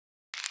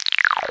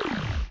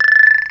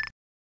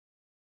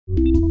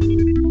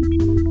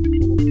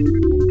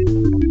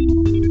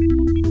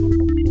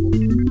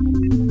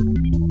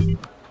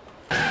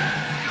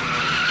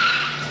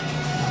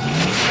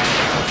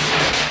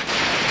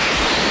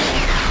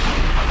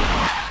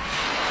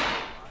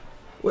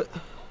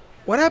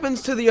What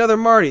happens to the other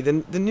Marty,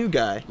 the new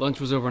guy? Lunch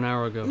was over an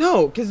hour ago.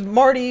 No, because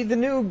the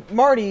new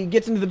Marty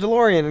gets into the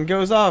DeLorean and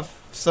goes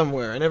off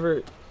somewhere. I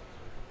never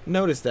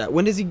noticed that.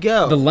 When does he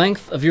go? The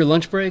length of your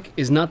lunch break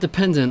is not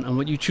dependent on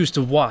what you choose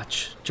to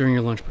watch during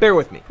your lunch break. Bear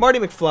with me. Marty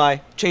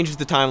McFly changes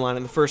the timeline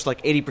in the first,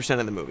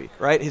 80% of the movie,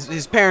 right?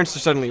 His parents are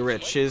suddenly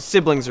rich. His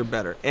siblings are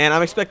better. And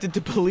I'm expected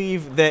to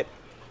believe that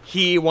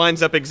he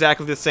winds up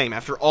exactly the same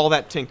after all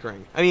that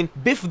tinkering. I mean,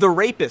 Biff the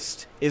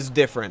Rapist is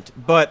different,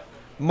 but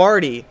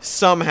Marty,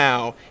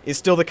 somehow, is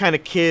still the kind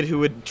of kid who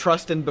would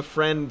trust and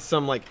befriend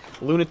some,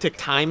 lunatic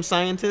time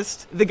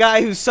scientist. The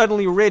guy who's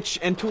suddenly rich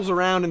and tools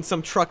around in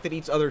some truck that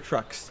eats other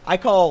trucks. I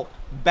call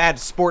bad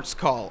sports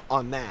call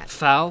on that.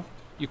 Foul?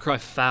 You cry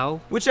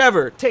foul?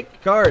 Whichever.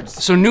 Take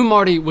cards. So New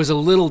Marty was a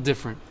little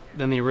different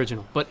than the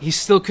original, but he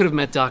still could have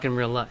met Doc in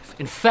real life.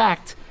 In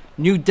fact,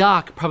 New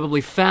Doc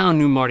probably found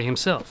New Marty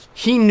himself.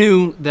 He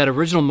knew that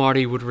original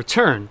Marty would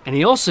return, and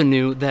he also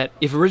knew that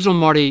if original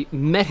Marty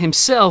met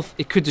himself,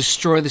 it could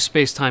destroy the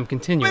space-time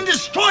continuum. And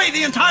destroy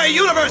the entire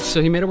universe!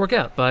 So he made it work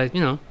out by,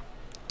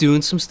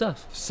 doing some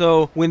stuff.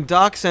 So when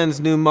Doc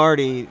sends New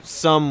Marty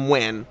some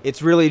win,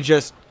 it's really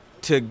just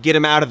to get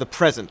him out of the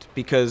present,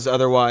 because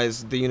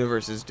otherwise the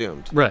universe is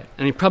doomed. Right,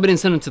 and he probably didn't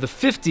send him to the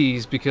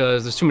 50s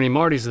because there's too many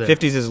Martys there.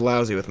 50s is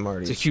lousy with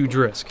Martys. It's a huge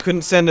risk.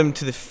 Couldn't send him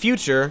to the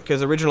future,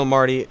 because original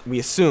Marty, we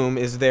assume,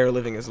 is there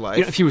living his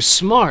life. If he was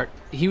smart,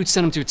 he would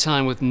send him to a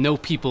time with no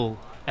people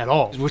at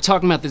all. We're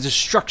talking about the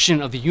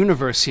destruction of the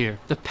universe here.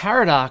 The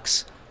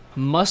paradox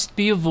must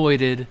be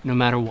avoided no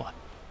matter what.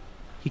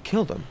 He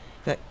killed him.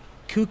 That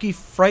kooky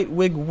fright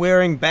wig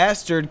wearing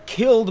bastard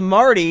killed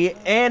Marty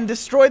and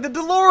destroyed the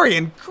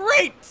DeLorean.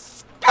 Great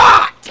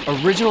Scott!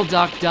 Original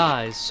Doc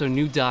dies so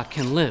new Doc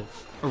can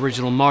live.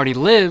 Original Marty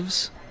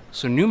lives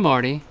so new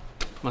Marty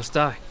must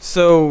die.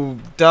 So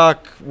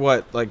Doc,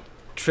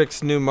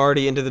 tricks new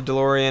Marty into the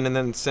DeLorean and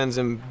then sends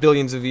him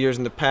billions of years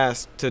in the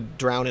past to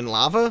drown in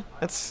lava?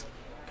 That's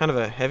kind of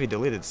a heavy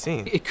deleted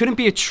scene. It couldn't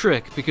be a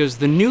trick because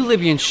the new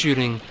Libyan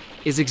shooting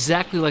is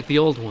exactly like the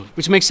old one,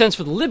 which makes sense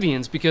for the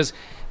Libyans because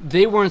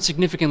they weren't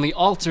significantly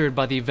altered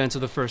by the events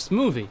of the first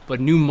movie. But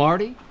new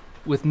Marty,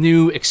 with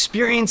new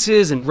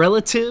experiences and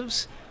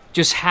relatives,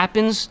 just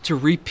happens to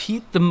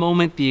repeat the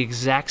moment the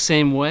exact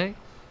same way?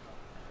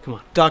 Come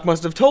on. Doc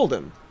must have told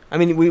him. I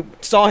mean, we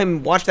saw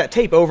him watch that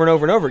tape over and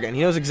over and over again.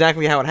 He knows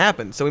exactly how it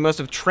happened. So he must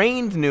have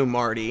trained new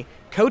Marty,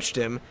 coached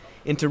him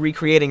into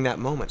recreating that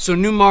moment. So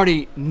new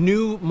Marty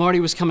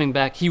was coming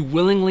back. He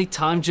willingly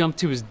time jumped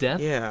to his death?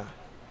 Yeah.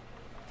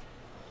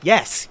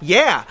 Yes,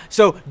 yeah.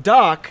 So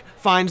Doc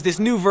finds this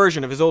new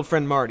version of his old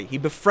friend Marty. He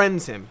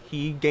befriends him.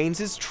 He gains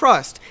his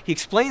trust. He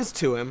explains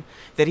to him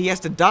that he has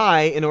to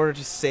die in order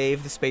to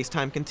save the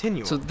space-time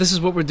continuum. So this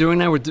is what we're doing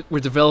now? We're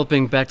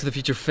developing Back to the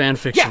Future fan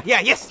fiction.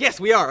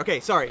 Yes, we are. Okay,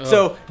 sorry.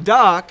 So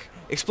Doc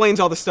explains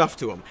all the stuff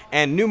to him,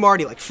 and new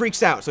Marty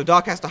freaks out, so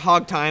Doc has to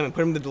hog time and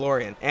put him in the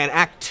DeLorean. And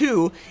Act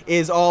 2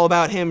 is all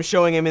about him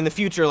showing him in the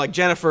future,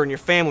 Jennifer and your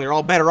family are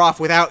all better off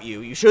without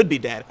you. You should be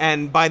dead.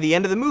 And by the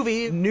end of the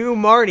movie, new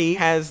Marty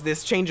has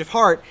this change of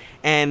heart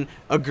and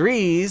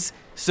agrees,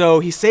 so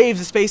he saves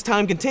the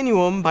space-time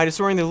continuum by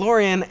destroying the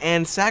DeLorean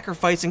and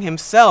sacrificing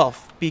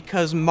himself,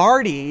 because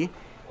Marty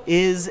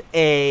is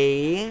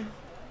a...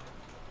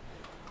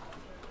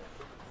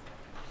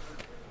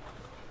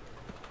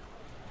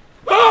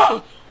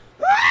 No!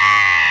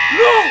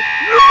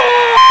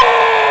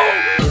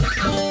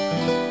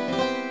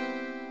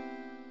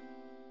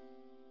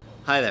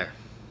 Hi there.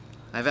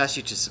 I've asked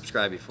you to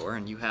subscribe before,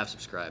 and you have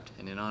subscribed.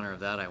 And in honor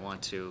of that, I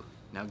want to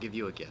now give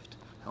you a gift.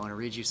 I want to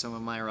read you some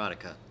of my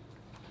erotica.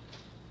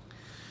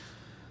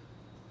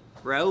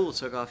 Raoul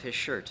took off his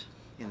shirt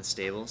in the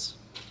stables.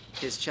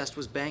 His chest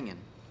was bangin'.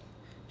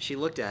 She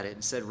looked at it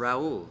and said,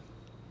 "Raoul,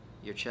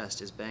 your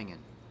chest is bangin'."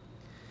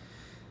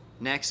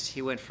 Next,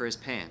 he went for his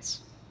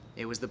pants.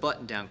 It was the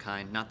button-down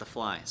kind, not the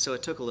fly, so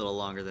it took a little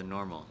longer than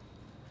normal.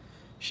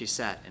 She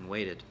sat and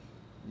waited.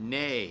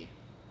 "Nay,"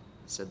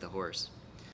 said the horse.